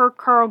talker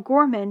Carl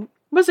Gorman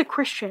was a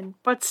Christian,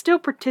 but still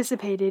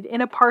participated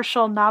in a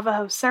partial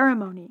Navajo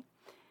ceremony.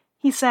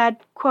 He said,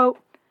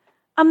 quote,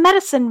 "A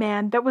medicine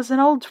man that was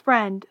an old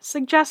friend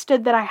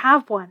suggested that I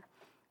have one,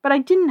 but I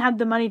didn't have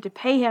the money to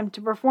pay him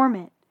to perform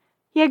it.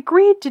 He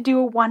agreed to do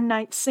a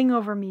one-night sing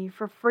over me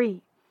for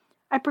free.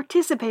 I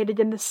participated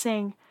in the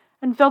sing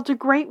and felt a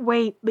great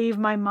weight leave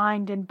my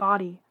mind and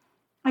body.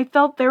 I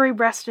felt very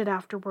rested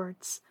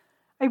afterwards.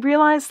 I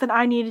realized that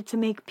I needed to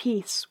make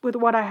peace with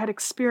what I had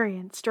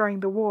experienced during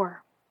the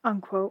war."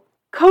 Unquote.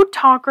 Code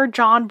talker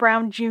John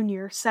Brown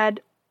Jr.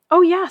 said,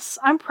 "Oh yes,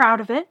 I'm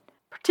proud of it,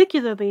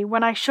 particularly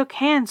when I shook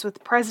hands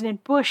with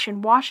President Bush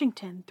in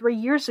Washington 3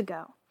 years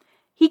ago.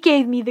 He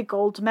gave me the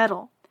gold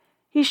medal.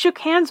 He shook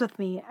hands with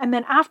me, and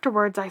then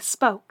afterwards I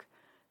spoke.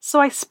 So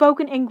I spoke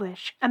in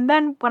English, and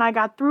then when I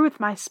got through with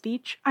my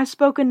speech, I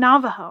spoke in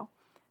Navajo.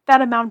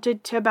 That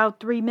amounted to about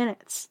 3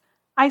 minutes.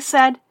 I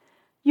said,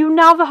 'You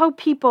Navajo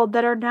people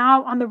that are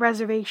now on the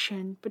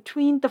reservation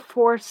between the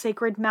 4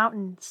 sacred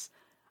mountains,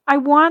 I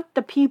want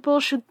the people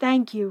should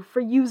thank you for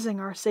using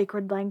our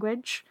sacred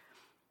language.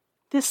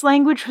 This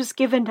language was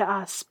given to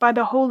us by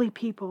the holy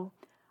people.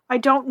 I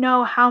don't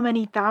know how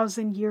many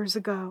thousand years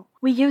ago.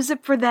 We use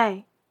it for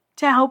they,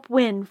 to help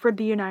win for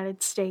the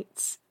United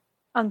States.'"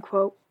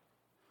 Unquote.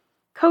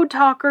 Code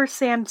talker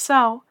Sam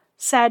So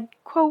said,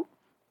 quote,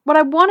 "What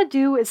I want to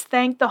do is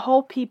thank the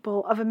whole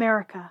people of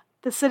America,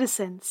 the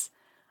citizens.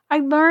 I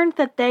learned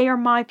that they are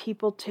my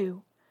people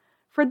too.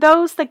 For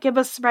those that give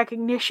us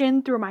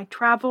recognition through my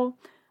travel,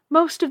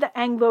 most of the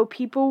Anglo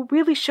people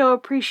really show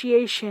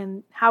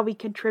appreciation how we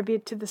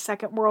contribute to the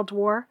Second World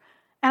War,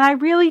 and I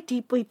really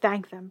deeply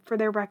thank them for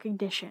their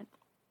recognition."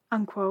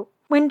 Unquote.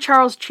 When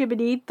Charles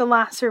Chibodee, the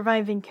last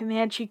surviving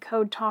Comanche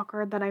code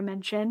talker that I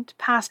mentioned,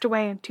 passed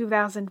away in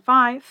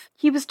 2005,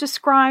 he was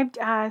described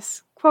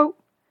as, quote,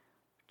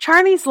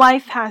 "Charlie's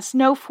life has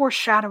no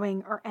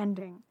foreshadowing or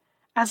ending.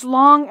 As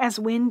long as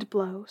wind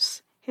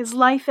blows, his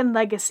life and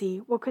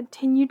legacy will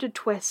continue to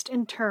twist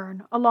and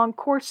turn along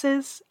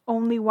courses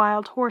only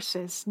wild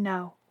horses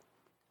know."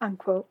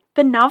 Unquote.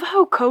 The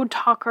Navajo code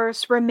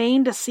talkers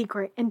remained a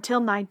secret until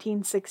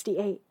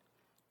 1968.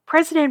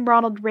 President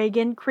Ronald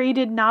Reagan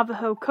created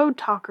Navajo Code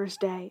Talkers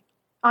Day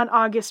on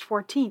August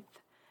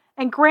 14th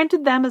and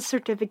granted them a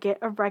certificate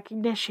of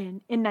recognition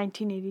in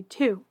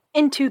 1982.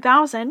 In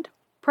 2000,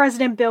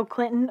 President Bill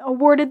Clinton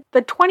awarded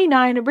the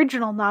 29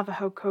 original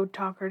Navajo Code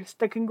Talkers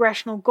the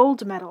Congressional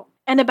Gold Medal,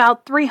 and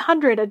about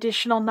 300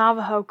 additional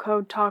Navajo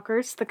Code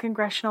Talkers the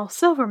Congressional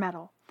Silver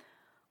Medal.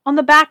 On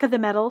the back of the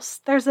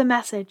medals, there's a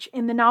message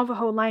in the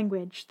Navajo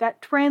language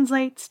that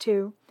translates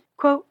to,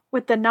 quote,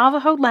 "With the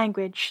Navajo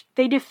language,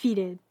 they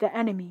defeated the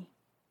enemy."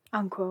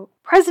 Unquote.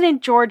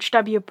 President George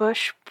W.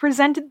 Bush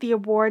presented the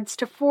awards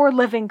to 4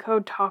 living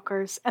code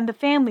talkers and the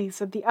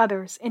families of the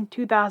others in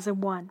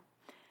 2001.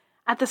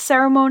 At the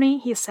ceremony,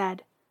 he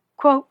said,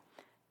 quote,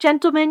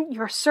 "Gentlemen,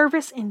 your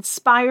service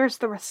inspires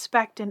the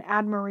respect and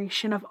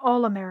admiration of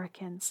all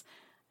Americans,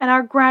 and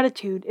our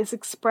gratitude is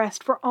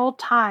expressed for all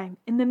time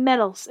in the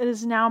medals it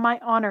is now my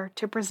honor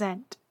to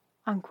present."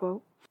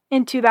 Unquote.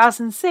 In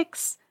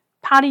 2006,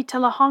 Patty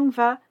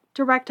Telehongva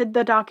directed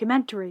the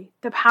documentary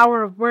The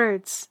Power of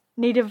Words,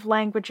 Native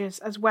Languages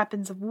as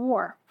Weapons of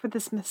War for the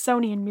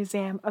Smithsonian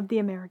Museum of the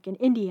American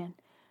Indian,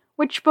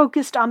 which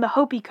focused on the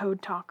Hopi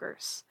code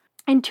talkers.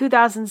 In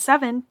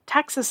 2007,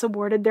 Texas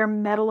awarded their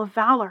Medal of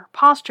Valor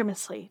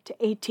posthumously to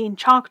 18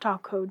 Choctaw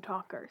code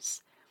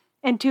talkers.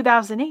 In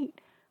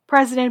 2008,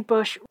 President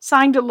Bush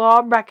signed a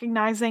law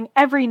recognizing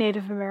every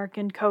Native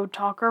American code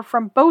talker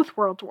from both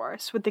World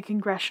Wars with the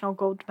Congressional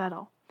Gold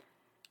Medal.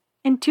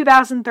 In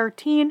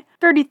 2013,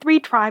 33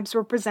 tribes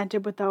were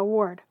presented with the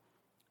award.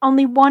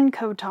 Only one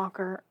code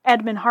talker,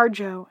 Edmund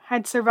Harjo,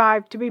 had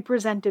survived to be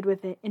presented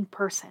with it in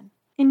person.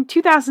 In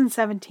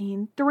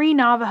 2017, 3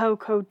 Navajo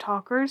code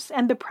talkers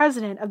and the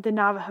president of the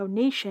Navajo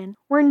Nation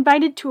were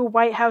invited to a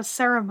White House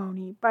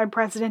ceremony by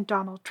President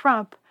Donald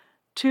Trump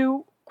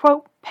to,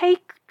 quote, "pay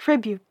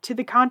tribute to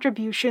the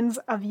contributions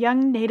of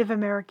young Native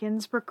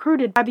Americans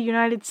recruited by the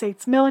United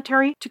States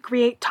military to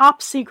create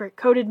top-secret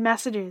coded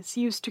messages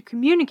used to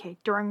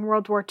communicate during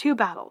World War II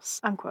battles."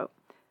 Unquote.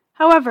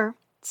 However,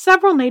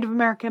 several Native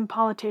American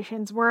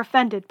politicians were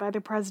offended by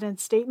the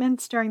president's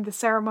statements during the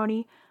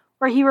ceremony,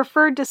 where he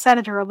referred to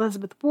Senator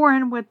Elizabeth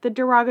Warren with the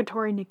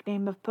derogatory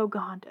nickname of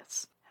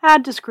Pocahontas.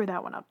 Had to screw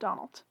that one up,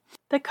 Donald.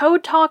 The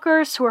code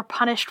talkers who were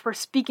punished for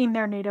speaking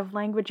their native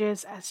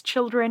languages as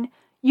children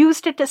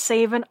used it to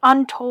save an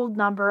untold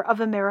number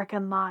of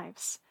American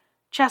lives.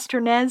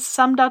 Chester Nez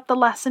summed up the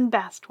lesson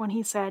best when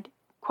he said,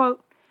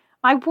 quote,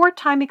 "My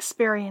wartime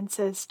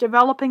experiences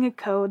developing a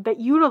code that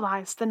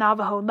utilized the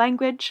Navajo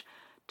language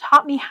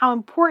taught me how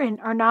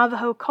important our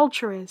Navajo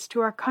culture is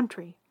to our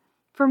country.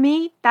 For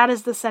me, that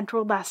is the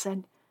central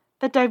lesson,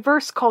 that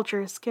diverse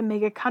cultures can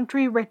make a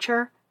country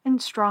richer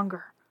and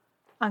stronger."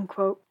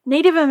 Unquote.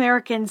 Native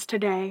Americans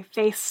today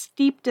face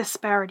steep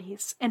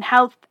disparities in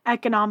health,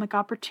 economic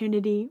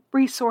opportunity,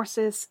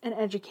 resources, and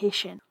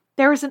education.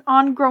 There is an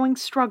ongoing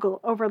struggle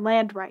over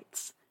land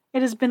rights.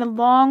 It has been a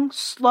long,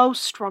 slow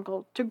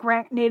struggle to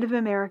grant Native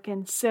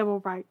Americans civil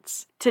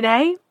rights.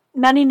 Today,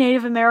 many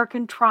Native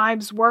American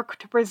tribes work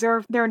to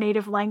preserve their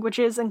native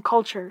languages and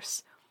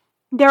cultures.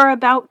 There are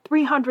about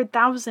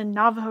 300,000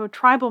 Navajo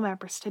tribal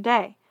members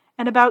today,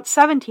 and about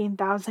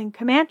 17,000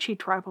 Comanche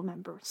tribal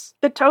members.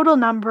 The total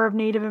number of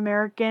Native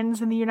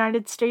Americans in the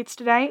United States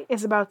today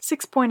is about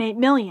 6.8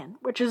 million,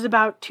 which is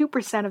about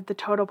 2% of the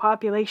total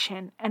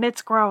population, and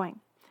it's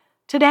growing.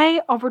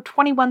 Today, over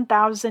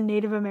 21,000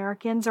 Native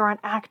Americans are on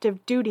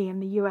active duty in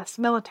the U.S.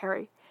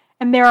 military,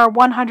 and there are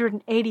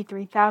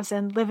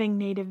 183,000 living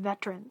Native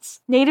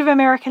veterans. Native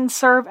Americans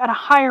serve at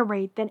a higher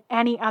rate than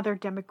any other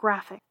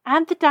demographic,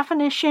 and the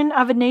definition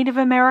of a Native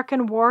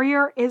American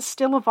warrior is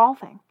still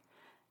evolving.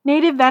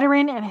 Native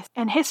veteran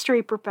and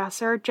history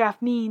professor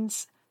Jeff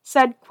Means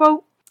said,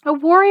 quote, "A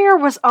warrior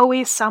was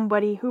always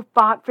somebody who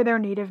fought for their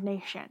native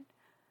nation.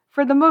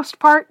 For the most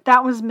part,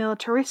 that was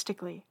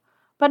militaristically.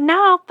 But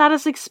now that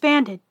has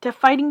expanded to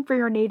fighting for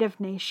your native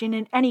nation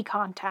in any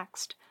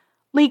context,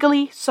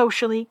 legally,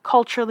 socially,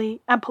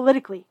 culturally, and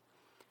politically.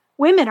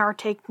 Women are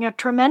taking a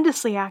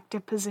tremendously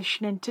active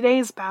position in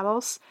today's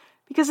battles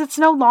because it's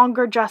no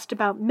longer just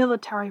about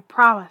military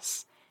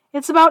prowess.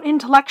 It's about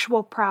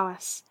intellectual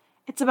prowess.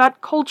 It's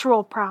about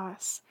cultural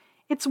prowess.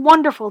 It's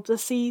wonderful to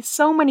see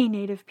so many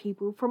Native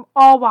people from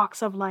all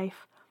walks of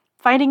life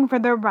fighting for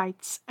their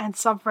rights and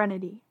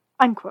sovereignty."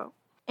 unquote.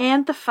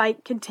 And the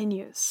fight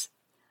continues.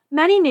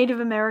 Many Native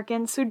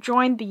Americans who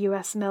joined the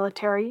U.S.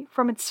 military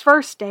from its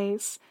first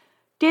days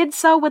did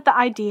so with the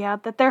idea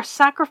that their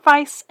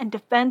sacrifice and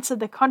defense of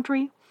the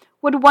country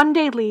would one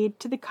day lead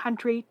to the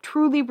country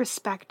truly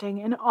respecting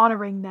and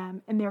honoring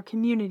them in their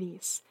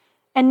communities,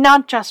 and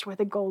not just with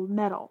a gold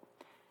medal,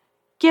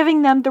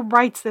 giving them the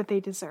rights that they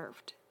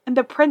deserved, and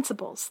the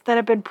principles that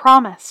have been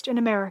promised in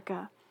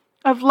America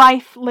of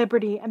life,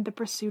 liberty, and the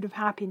pursuit of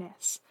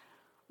happiness.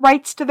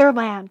 Rights to their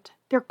land,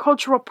 their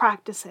cultural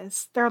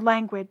practices, their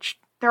language,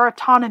 their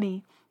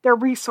autonomy, their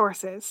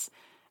resources,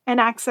 and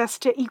access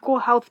to equal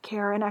health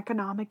care and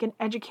economic and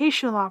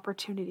educational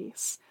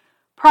opportunities.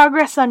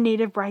 Progress on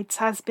Native rights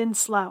has been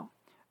slow,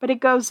 but it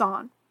goes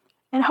on,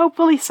 and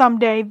hopefully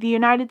someday the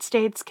United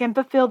States can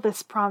fulfill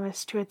this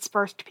promise to its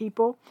first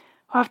people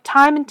who have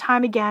time and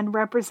time again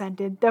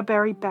represented the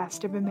very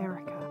best of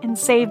America and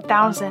saved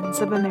thousands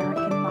of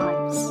American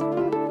lives.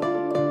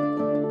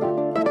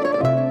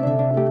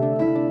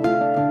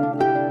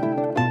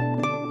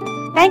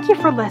 Thank you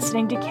for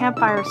listening to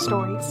Campfire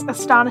Stories,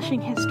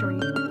 Astonishing History.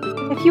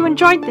 If you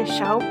enjoyed this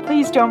show,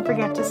 please don't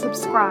forget to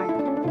subscribe.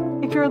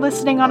 If you're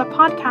listening on a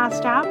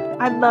podcast app,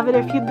 I'd love it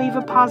if you'd leave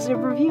a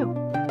positive review.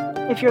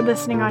 If you're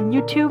listening on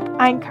YouTube,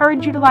 I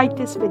encourage you to like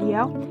this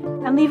video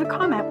and leave a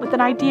comment with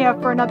an idea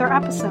for another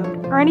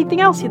episode or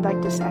anything else you'd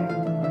like to say.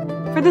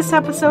 For this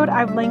episode,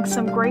 I've linked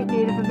some great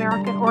Native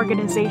American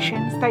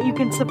organizations that you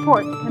can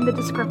support in the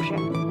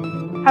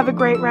description. Have a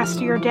great rest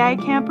of your day,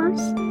 campers,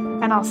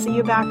 and I'll see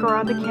you back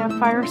around the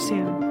campfire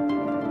soon.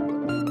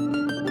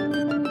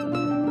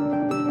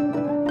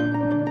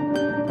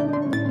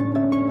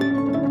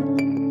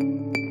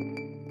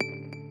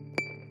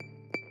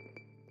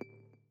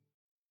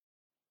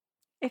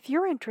 If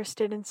you're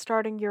interested in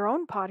starting your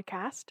own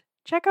podcast,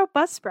 check out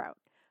Buzzsprout.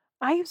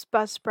 I use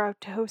Buzzsprout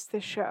to host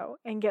this show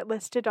and get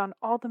listed on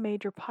all the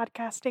major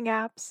podcasting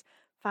apps,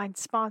 find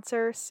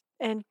sponsors,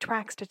 and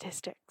track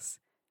statistics.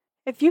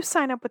 If you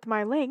sign up with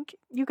my link,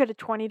 you get a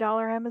 $20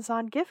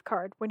 Amazon gift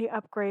card when you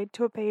upgrade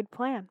to a paid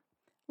plan.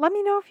 Let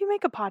me know if you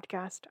make a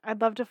podcast.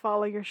 I'd love to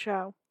follow your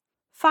show.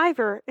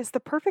 Fiverr is the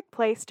perfect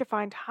place to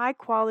find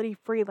high-quality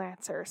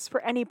freelancers for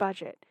any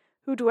budget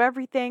who do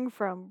everything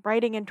from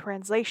writing and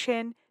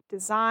translation,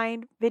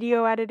 design,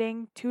 video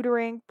editing,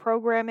 tutoring,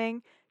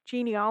 programming,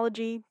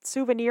 genealogy,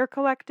 souvenir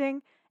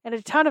collecting, and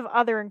a ton of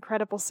other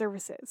incredible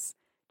services.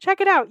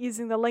 Check it out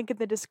using the link in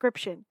the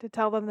description to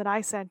tell them that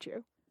I sent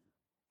you.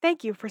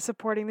 Thank you for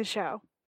supporting the show.